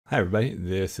Hi everybody,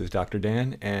 this is Dr.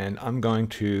 Dan and I'm going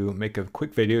to make a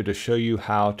quick video to show you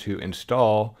how to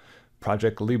install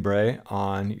ProjectLibre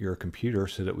on your computer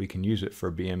so that we can use it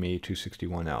for BME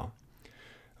 261L.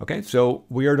 Okay, so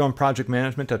we are doing project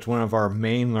management. That's one of our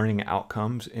main learning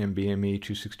outcomes in BME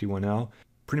 261L.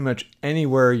 Pretty much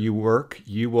anywhere you work,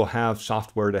 you will have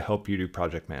software to help you do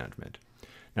project management.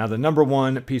 Now, the number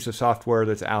one piece of software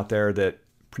that's out there that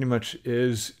pretty much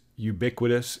is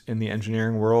ubiquitous in the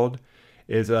engineering world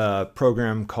is a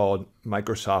program called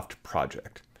Microsoft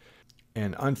Project.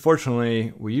 And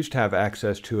unfortunately, we used to have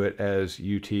access to it as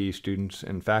UT students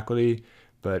and faculty,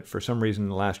 but for some reason in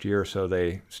the last year or so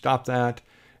they stopped that.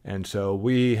 And so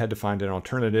we had to find an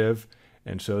alternative.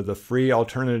 And so the free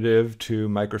alternative to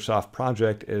Microsoft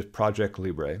Project is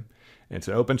ProjectLibre. It's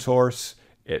an open source.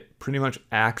 It pretty much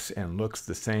acts and looks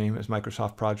the same as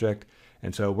Microsoft Project.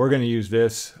 And so we're going to use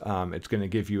this. It's going to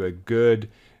give you a good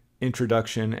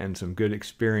introduction and some good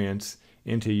experience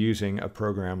into using a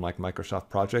program like Microsoft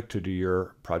Project to do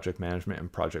your project management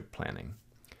and project planning.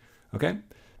 Okay,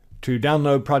 to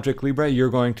download ProjectLibre, you're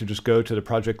going to just go to the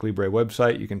ProjectLibre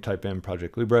website. You can type in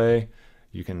ProjectLibre.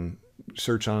 You can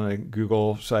search on a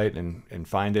Google site and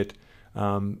find it.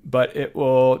 But it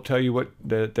will tell you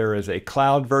that there is a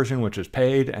cloud version, which is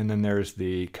paid, and then there's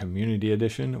the community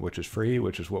edition, which is free,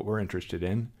 which is what we're interested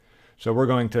in. So we're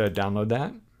going to download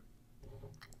that.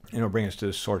 And it'll bring us to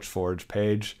the SourceForge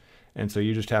page. And so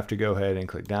you just have to go ahead and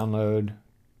click download.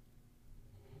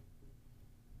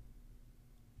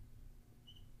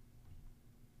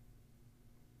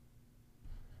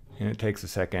 And it takes a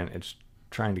second. It's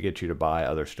trying to get you to buy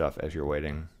other stuff as you're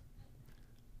waiting.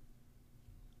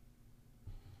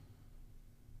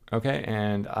 Okay,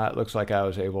 and it looks like I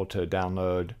was able to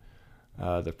download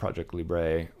the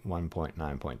ProjectLibre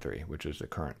 1.9.3, which is the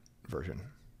current version.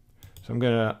 So I'm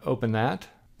going to open that.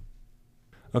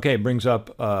 Okay, it brings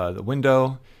up the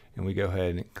window, and we go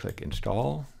ahead and click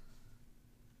install.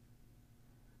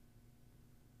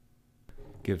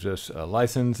 Gives us a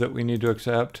license that we need to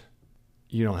accept.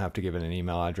 You don't have to give it an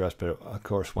email address, but it, of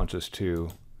course, wants us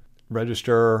to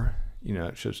register. You know,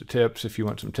 it shows the tips if you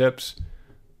want some tips.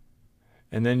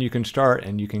 And then you can start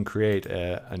and you can create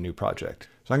a new project.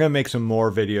 So I'm going to make some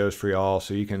more videos for y'all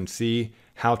so you can see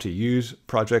how to use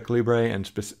ProjectLibre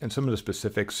and some of the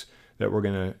specifics that we're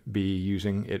going to be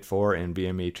using it for in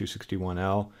BME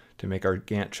 261L to make our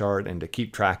Gantt chart and to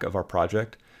keep track of our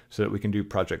project so that we can do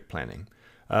project planning.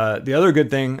 The other good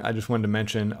thing I just wanted to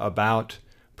mention about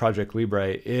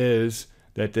ProjectLibre is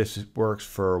that this works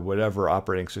for whatever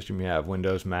operating system you have,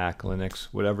 Windows, Mac, Linux,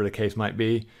 whatever the case might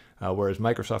be, whereas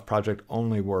Microsoft Project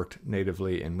only worked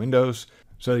natively in Windows.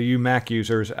 So you Mac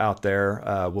users out there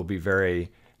will be very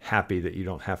happy that you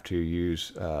don't have to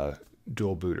use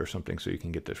dual boot or something so you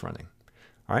can get this running.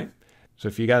 All right, so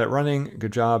if you got it running,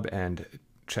 good job, and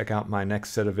check out my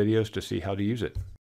next set of videos to see how to use it.